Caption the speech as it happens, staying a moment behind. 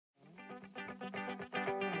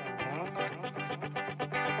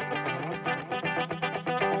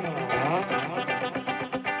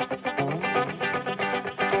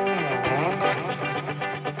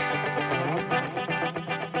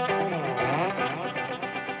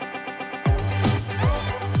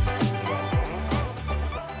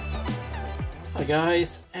Hi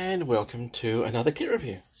guys, and welcome to another kit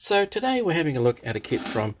review. So today we're having a look at a kit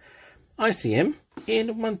from ICM in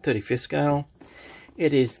 1/35th scale.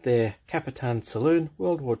 It is their Kapitan Saloon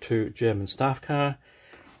World War II German staff car.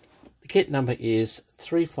 The kit number is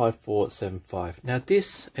 35475. Now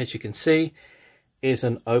this, as you can see, is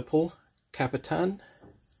an Opel Kapitan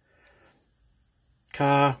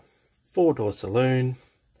car, 4-door saloon,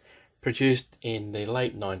 produced in the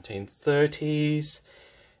late 1930s.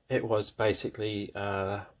 It was basically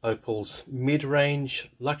Opel's mid-range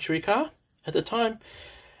luxury car at the time,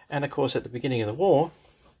 and of course at the beginning of the war,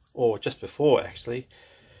 or just before actually,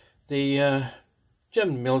 the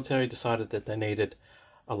German military decided that they needed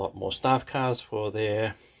a lot more staff cars for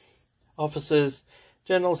their officers,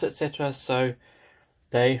 generals, etc. So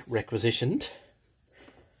they requisitioned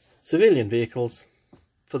civilian vehicles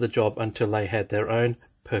for the job until they had their own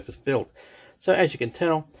purpose-built. So as you can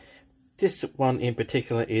tell, this one in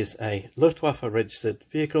particular is a Luftwaffe registered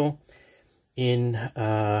vehicle in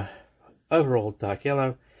overall dark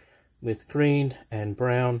yellow with green and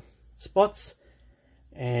brown spots,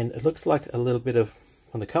 and it looks like a little bit of,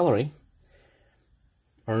 on the colouring,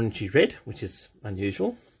 orangey red, which is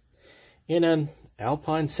unusual, in an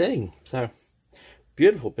alpine setting. So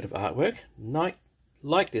beautiful bit of artwork,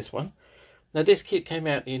 like this one. Now this kit came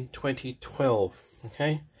out in 2012,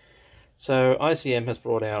 okay? So ICM has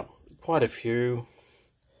brought out quite a few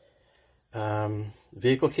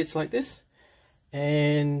vehicle kits like this,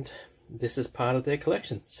 and this is part of their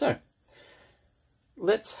collection. So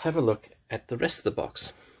let's have a look at the rest of the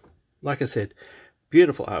box. Like I said,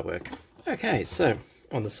 beautiful artwork. Okay, so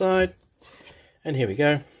on the side, and here we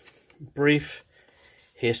go, brief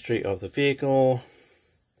history of the vehicle,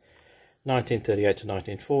 1938 to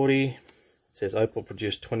 1940. It says Opel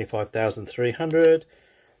produced 25,300,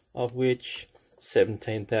 of which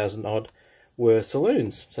 17,000 odd were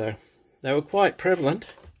saloons, so they were quite prevalent.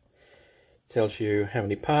 Tells you how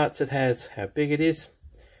many parts it has, how big it is.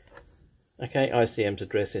 Okay, ICM's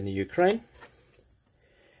address in the Ukraine.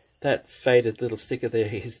 That faded little sticker there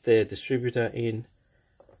is their distributor in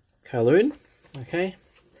Kowloon. Okay,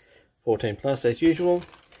 14 plus as usual.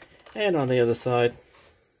 And on the other side,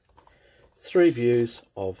 3 views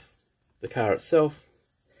of the car itself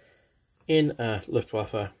in a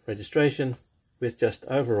Luftwaffe registration, with just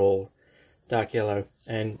overall dark yellow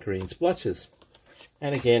and green splotches,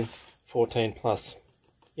 and again 14 plus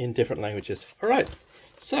in different languages. Alright,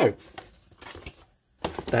 so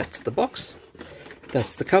that's the box,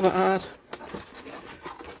 that's the cover art.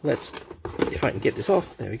 Let's, if I can get this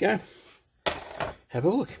off, there we go, have a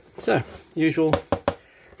look. So usual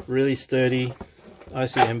really sturdy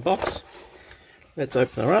ICM box. Let's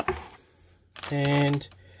open her up, and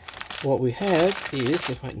what we have is,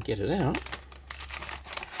 if I can get it out,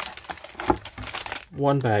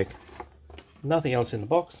 one bag, nothing else in the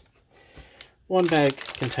box. One bag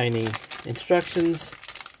containing instructions,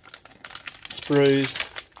 sprues,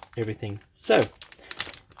 everything. So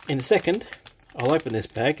in a second I'll open this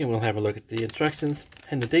bag and we'll have a look at the instructions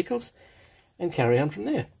and the decals and carry on from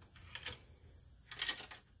there.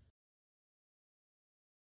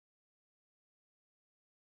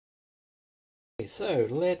 Okay, so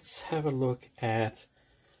let's have a look at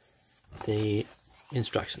the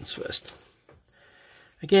instructions first.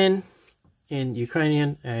 Again, in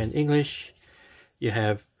Ukrainian and English, you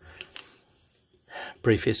have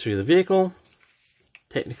brief history of the vehicle,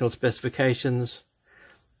 technical specifications,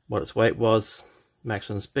 what its weight was,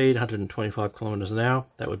 maximum speed 125 kilometers an hour,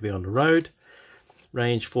 that would be on the road,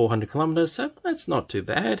 range 400 kilometers, so that's not too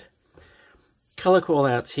bad. Color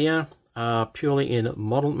callouts here are purely in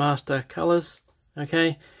Model Master colors,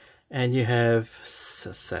 okay, and you have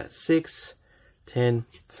 6, 10,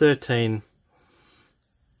 13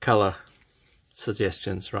 color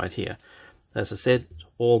suggestions right here. As I said,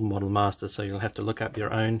 all Model Master, so you'll have to look up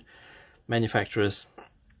your own manufacturer's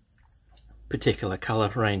particular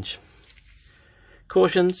color range.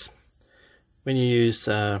 Cautions: when you use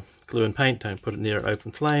glue and paint, don't put it near an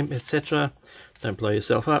open flame, etc. Don't blow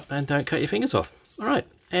yourself up, and don't cut your fingers off. Alright,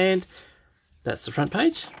 and that's the front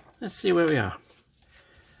page. Let's see where we are.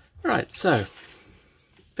 Alright, so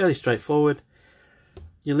fairly straightforward.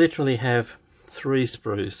 You literally have 3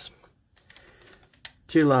 sprues,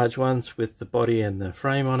 2 large ones with the body and the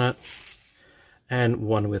frame on it, and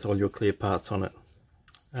one with all your clear parts on it.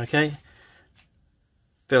 Okay,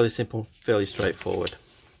 fairly simple, fairly straightforward.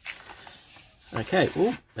 Okay,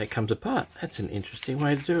 well, that comes apart. That's an interesting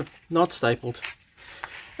way to do it, not stapled.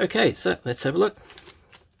 Okay, so let's have a look.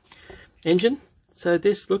 Engine. So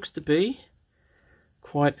this looks to be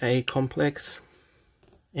quite a complex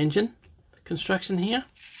engine construction here.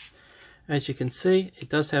 As you can see, it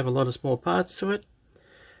does have a lot of small parts to it.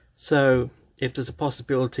 So if there's a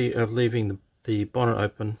possibility of leaving the bonnet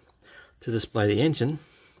open to display the engine,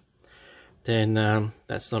 then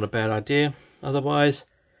that's not a bad idea. Otherwise,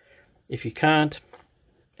 if you can't,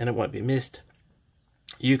 and it won't be missed,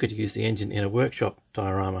 you could use the engine in a workshop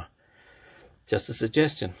diorama. Just a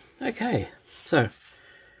suggestion. Okay, so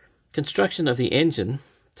construction of the engine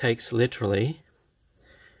takes literally,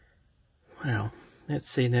 well, let's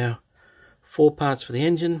see now, 4 parts for the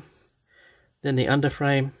engine, then the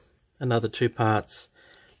underframe, another 2 parts,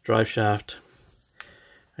 drive shaft.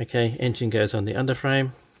 Okay, engine goes on the underframe,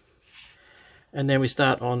 and then we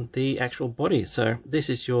start on the actual body. So this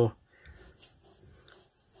is your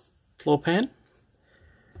floor pan,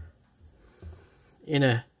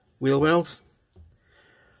 inner wheel wells,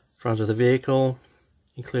 front of the vehicle,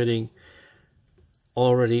 including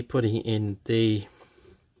already putting in the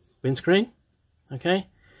windscreen, okay,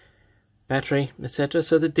 battery, etc.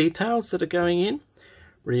 So the details that are going in,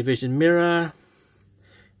 rear vision mirror,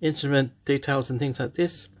 instrument details and things like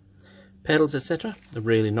this, pedals, etc. They're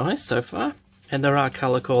really nice so far, and there are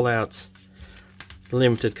color callouts,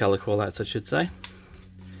 limited color callouts I should say,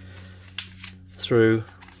 through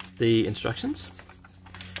the instructions.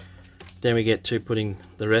 Then we get to putting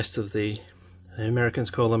the rest of the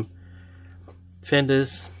Americans call them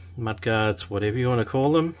fenders, mudguards, whatever you want to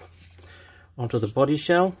call them, onto the body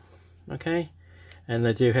shell. Okay, and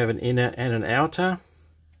they do have an inner and an outer,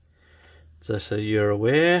 so you're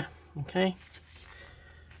aware. Okay,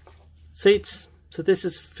 seats, so this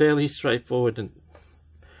is fairly straightforward and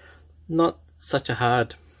not such a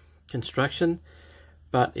hard construction,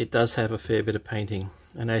 but it does have a fair bit of painting.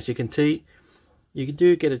 And as you can see, you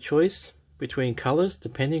do get a choice between colors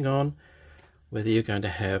depending on whether you're going to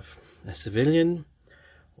have a civilian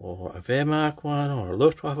or a Wehrmacht one or a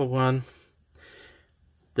Luftwaffe one.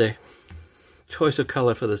 The choice of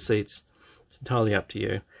color for the seats is entirely up to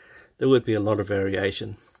you. There would be a lot of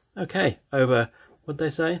variation. Okay, over, what they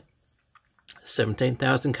say,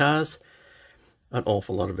 17,000 cars, an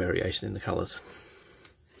awful lot of variation in the colors.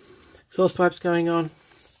 Exhaust pipes going on.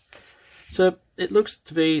 So it looks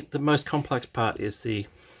to be the most complex part is the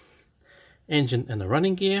engine and the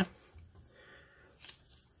running gear.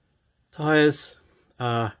 Tires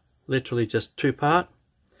are literally just 2-part.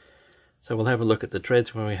 So we'll have a look at the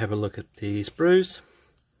treads when we have a look at the sprues.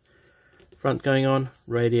 Front going on,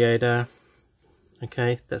 radiator.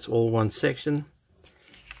 Okay, that's all one section.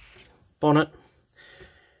 Bonnet.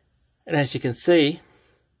 And as you can see,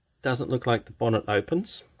 it doesn't look like the bonnet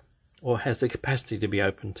opens or has the capacity to be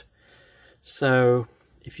opened. So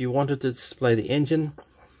if you wanted to display the engine,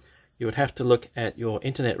 you would have to look at your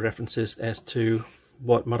internet references as to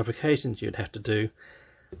what modifications you'd have to do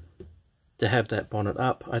to have that bonnet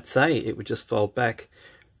up. I'd say it would just fold back,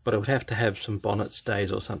 but it would have to have some bonnet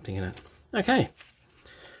stays or something in it. Okay,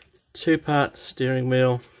 2-part steering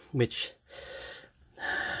wheel, which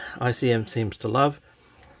ICM seems to love.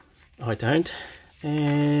 I don't.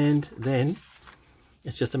 And then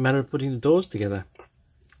it's just a matter of putting the doors together.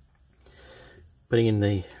 Putting in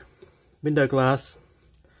the window glass.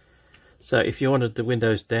 So if you wanted the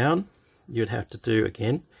windows down, you'd have to do,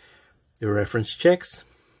 again, your reference checks.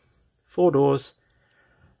 4 doors.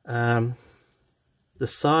 The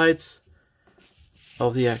sides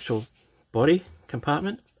of the actual body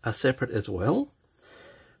compartment are separate as well,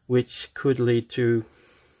 which could lead to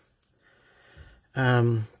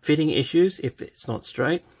fitting issues if it's not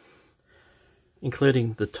straight,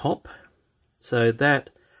 including the top. So that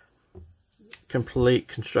complete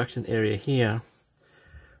construction area here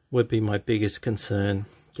would be my biggest concern,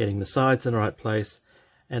 getting the sides in the right place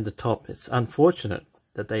and the top. It's unfortunate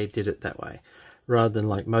that they did it that way, rather than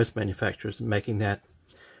like most manufacturers making that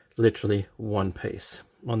literally one piece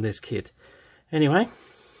on this kit. Anyway,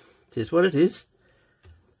 it is what it is.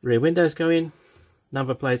 Rear windows go in,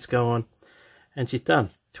 number plates go on, and she's done.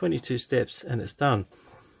 22 steps and it's done.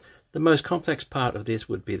 The most complex part of this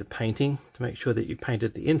would be the painting, to make sure that you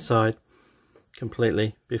painted the inside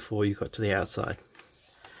completely before you got to the outside.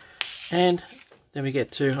 And then we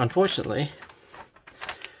get to, unfortunately,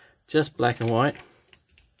 just black and white.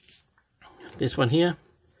 This one here,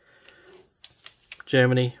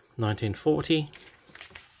 Germany 1940,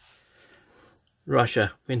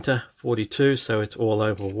 Russia winter 42, so it's all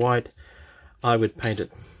over white. I would paint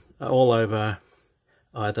it all over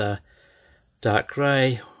either dark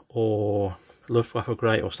grey or Luftwaffe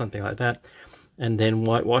grey or something like that, and then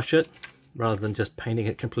whitewash it rather than just painting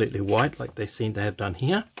it completely white like they seem to have done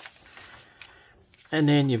here. And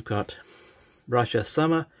then you've got Russia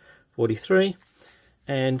summer 43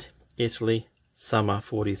 and Italy summer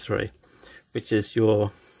 43, which is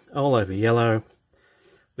your all over yellow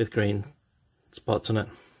with green spots on it.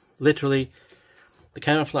 Literally, the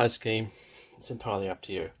camouflage scheme is entirely up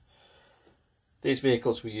to you. These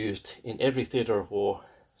vehicles were used in every theatre of war,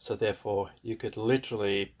 so therefore you could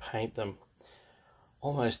literally paint them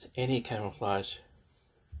almost any camouflage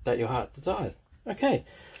that your heart desired. Okay,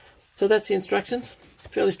 so that's the instructions,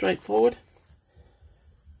 fairly straightforward.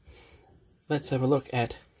 Let's have a look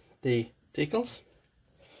at the decals.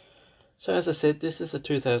 So as I said, this is a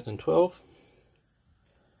 2012.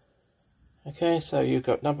 Okay, so you've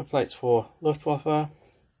got number plates for Luftwaffe.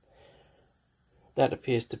 That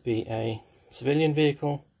appears to be a civilian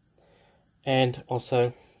vehicle, and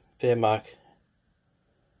also Wehrmacht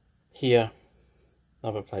here,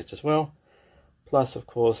 number plates as well. Plus, of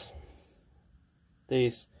course,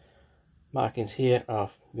 these markings here are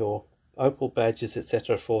your Opel badges,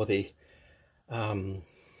 etc., for the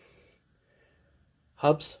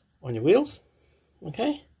hubs on your wheels.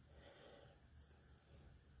 Okay,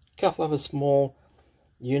 a couple of small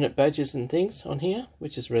unit badges and things on here,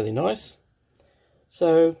 which is really nice.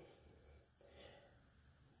 So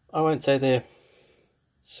I won't say they're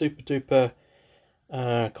super duper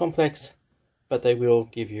complex, but they will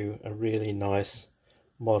give you a really nice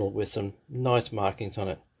model with some nice markings on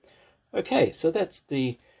it. Okay, so that's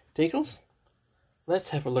the decals. Let's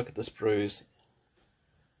have a look at the sprues.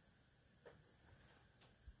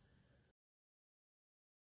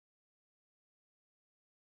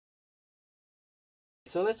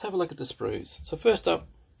 So let's have a look at the sprues. So first up,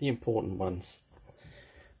 the important ones,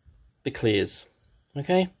 the clears.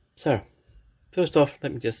 Okay, so first off,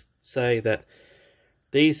 let me just say that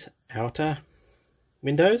these outer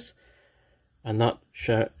windows are not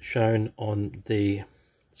shown on the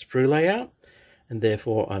sprue layout, and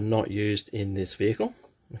therefore are not used in this vehicle.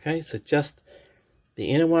 Okay, so just the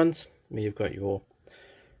inner ones, where you've got your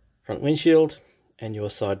front windshield and your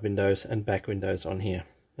side windows and back windows on here.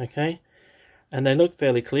 Okay, and they look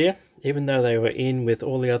fairly clear, even though they were in with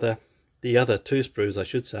all the other two sprues, I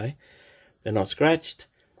should say. They're not scratched,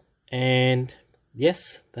 and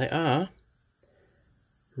yes, they are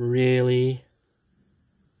really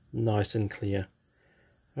nice and clear.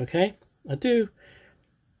 Okay, I do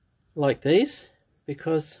like these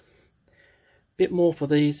because a bit more for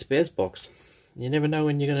the spares box. You never know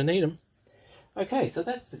when you're going to need them. Okay, so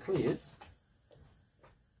that's the clears.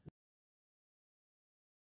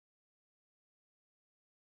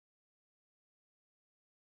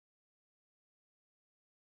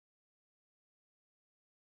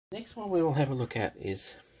 Next one we will have a look at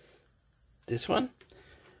is this one.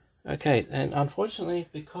 Okay, and unfortunately,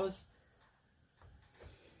 because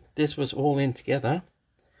this was all in together,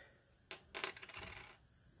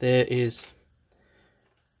 there is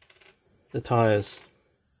the tyres.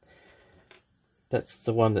 That's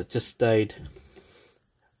the one that just stayed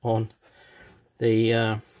on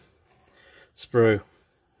the sprue.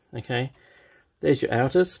 Okay, there's your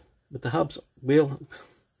outers with the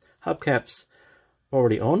hubcaps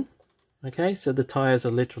already on. Okay, so the tyres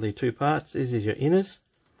are literally two parts. This is your inners,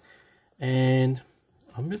 and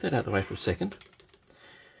I'll move that out of the way for a second.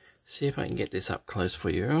 See if I can get this up close for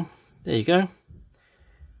you. There you go.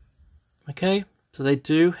 Okay, so they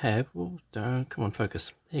do have, oh, don't, come on,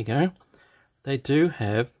 focus. There you go. They do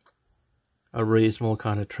have a reasonable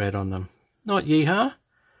kind of tread on them. Not yeehaw,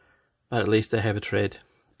 but at least they have a tread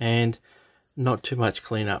and not too much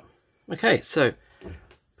cleanup. Okay, so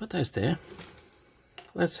put those there.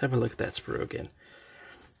 Let's have a look at that sprue again.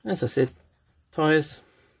 As I said, tyres,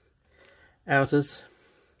 outers,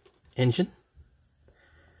 engine.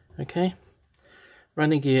 Okay,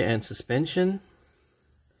 running gear and suspension.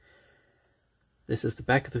 This is the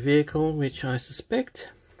back of the vehicle, which I suspect,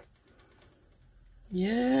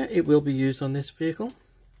 yeah, it will be used on this vehicle.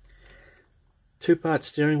 Two-part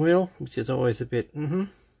steering wheel, which is always a bit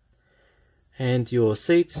and your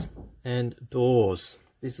seats and doors.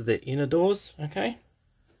 These are the inner doors. Okay,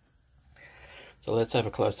 so let's have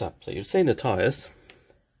a close-up. So you've seen the tyres.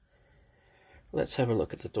 Let's have a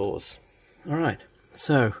look at the doors. Alright,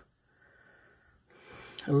 so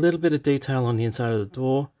a little bit of detail on the inside of the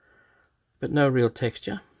door, but no real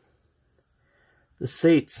texture. The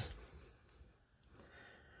seats,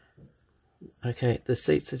 okay, the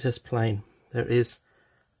seats are just plain. There is,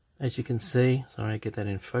 as you can see, sorry, get that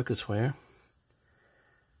in focus where,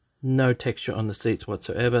 no texture on the seats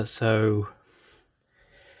whatsoever, so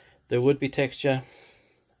there would be texture.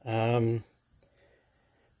 I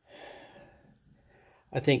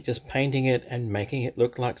think just painting it and making it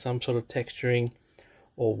look like some sort of texturing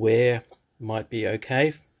or wear might be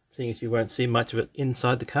okay, seeing as you won't see much of it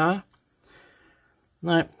inside the car.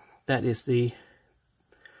 No, that is the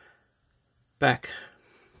back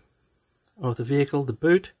of the vehicle, the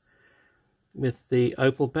boot, with the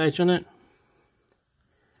Opel badge on it.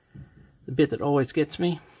 The bit that always gets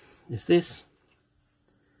me is this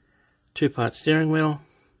 2-part steering wheel.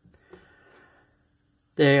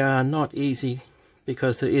 They are not easy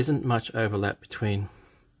because there isn't much overlap between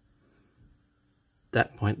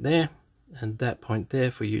that point there and that point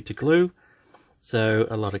there for you to glue, so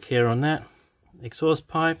a lot of care on that. Exhaust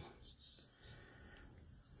pipe,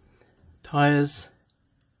 tyres.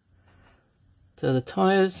 So the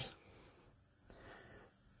tyres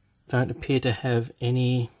don't appear to have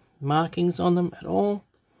any markings on them at all,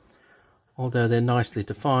 although they're nicely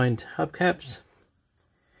defined hubcaps.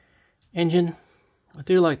 Engine, I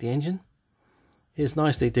do like the engine. It is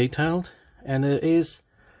nicely detailed, and there is,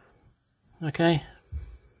 okay,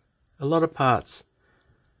 a lot of parts.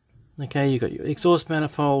 Okay, you've got your exhaust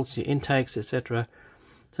manifolds, your intakes, etc.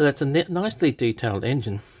 So that's a nicely detailed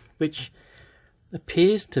engine, which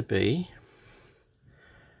appears to be,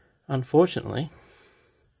 unfortunately,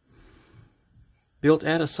 built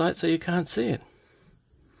out of sight so you can't see it.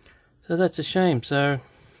 So that's a shame. So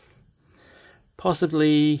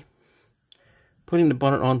possibly putting the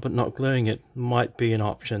bonnet on but not gluing it might be an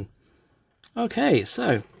option. Okay,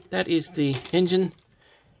 so that is the engine,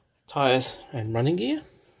 tyres and running gear.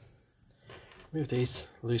 Move these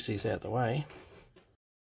loosies out of the way.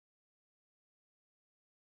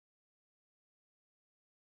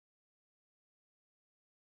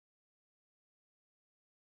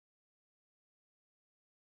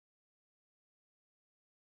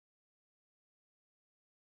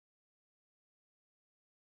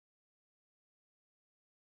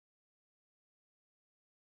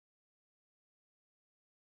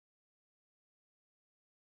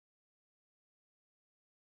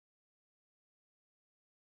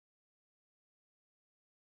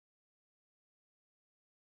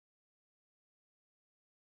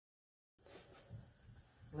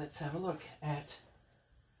 Let's have a look at,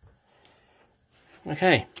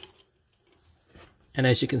 okay, and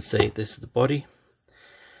as you can see, this is the body,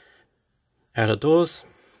 outer doors,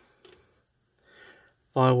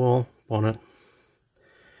 firewall, bonnet.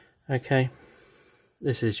 Okay,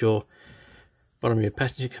 this is your bottom of your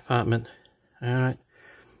passenger compartment. Alright,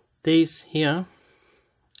 these here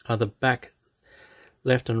are the back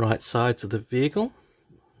left and right sides of the vehicle,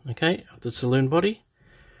 okay, of the saloon body,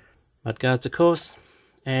 mudguards of course,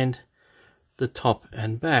 and the top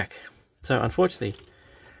and back. So unfortunately,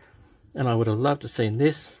 and I would have loved to have seen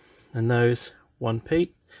this and those one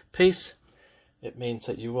piece, it means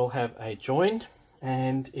that you will have a joint,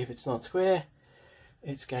 and if it's not square,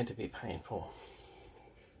 it's going to be painful.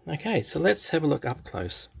 Okay, so let's have a look up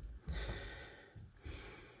close.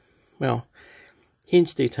 Well,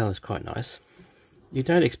 hinge detail is quite nice. You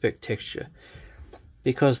don't expect texture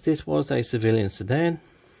because this was a civilian sedan.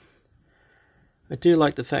 I do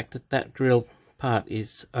like the fact that that grille part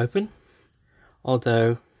is open,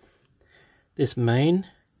 although this main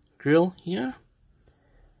grille here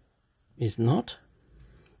is not,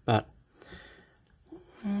 but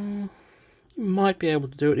you might be able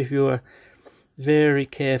to do it if you are very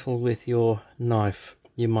careful with your knife.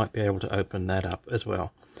 You might be able to open that up as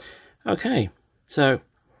well. Okay, so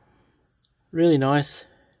really nice.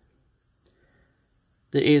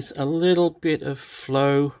 There is a little bit of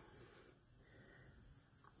flow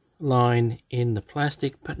line in the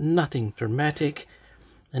plastic, but nothing dramatic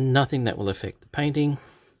and nothing that will affect the painting.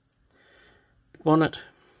 Bonnet,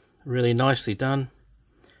 really nicely done,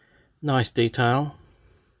 nice detail.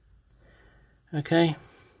 Okay,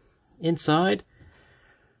 inside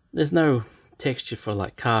there's no texture for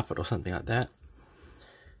like carpet or something like that,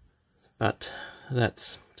 but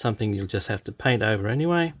that's something you'll just have to paint over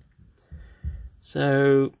anyway.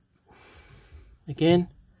 So again,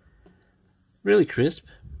 really crisp.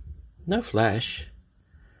 No flash,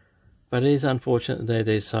 but it is unfortunate that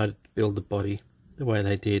they decided to build the body the way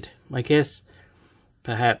they did. I guess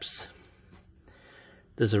perhaps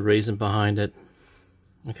there's a reason behind it.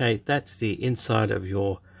 Okay, that's the inside of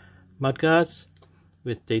your mudguards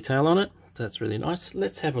with detail on it. That's really nice.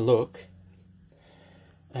 Let's have a look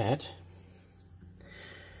at,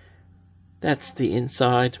 that's the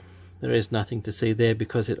inside. There is nothing to see there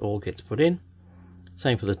because it all gets put in.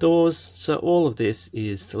 Same for the doors. So all of this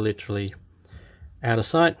is literally out of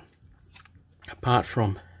sight apart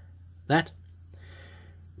from that.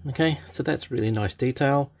 Okay, so that's really nice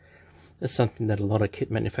detail. That's something that a lot of kit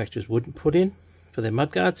manufacturers wouldn't put in for their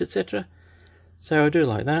mudguards, etc. So I do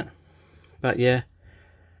like that. But yeah,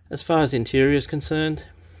 as far as the interior is concerned,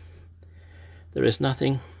 there is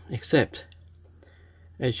nothing except,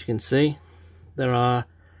 as you can see, there are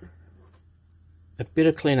a bit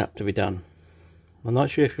of cleanup to be done. I'm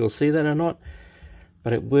not sure if you'll see that or not,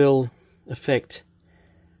 but it will affect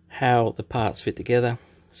how the parts fit together,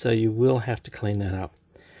 so you will have to clean that up.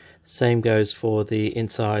 Same goes for the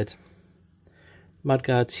inside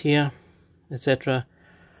mudguards here, etc.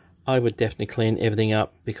 I would definitely clean everything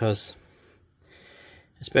up, because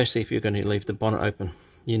especially if you're going to leave the bonnet open,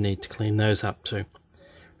 you need to clean those up too.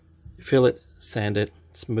 Fill it, sand it,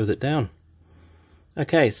 smooth it down.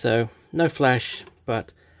 Okay, so no flash,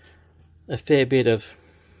 but a fair bit of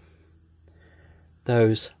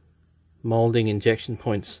those molding injection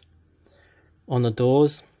points on the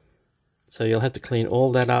doors, so you'll have to clean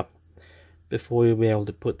all that up before you'll be able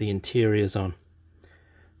to put the interiors on.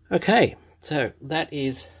 Okay, so that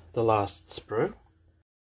is the last sprue.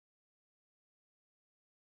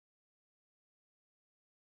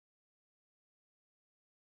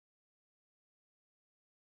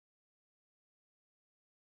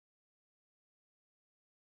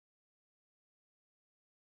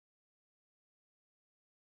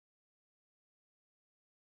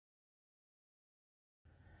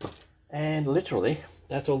 And literally,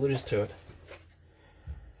 that's all there is to it.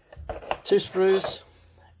 2 sprues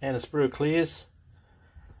and a sprue clears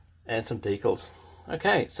and some decals.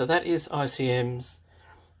 Okay, so that is ICM's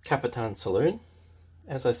Kapitan Saloon.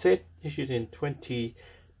 As I said, issued in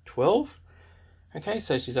 2012. Okay,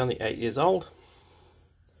 so she's only 8 years old.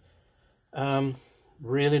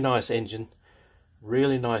 Really nice engine,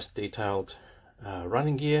 really nice detailed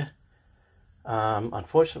running gear.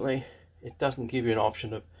 Unfortunately, it doesn't give you an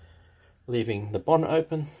option of leaving the bonnet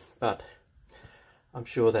open, but I'm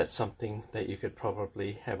sure that's something that you could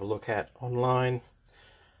probably have a look at online,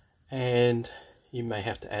 and you may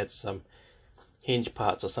have to add some hinge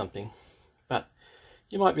parts or something, but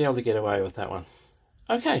you might be able to get away with that one.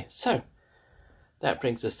 Okay, so that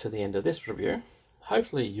brings us to the end of this review.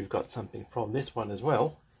 Hopefully you've got something from this one as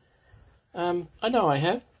well. I know I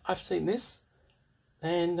have. I've seen this,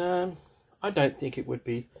 and I don't think it would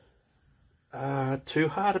be too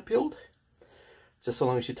hard to build, just so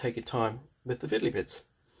long as you take your time with the fiddly bits.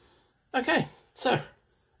 Okay, so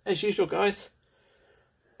as usual guys,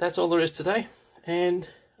 that's all there is today, and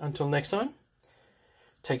until next time,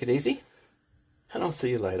 take it easy, and I'll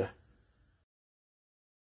see you later.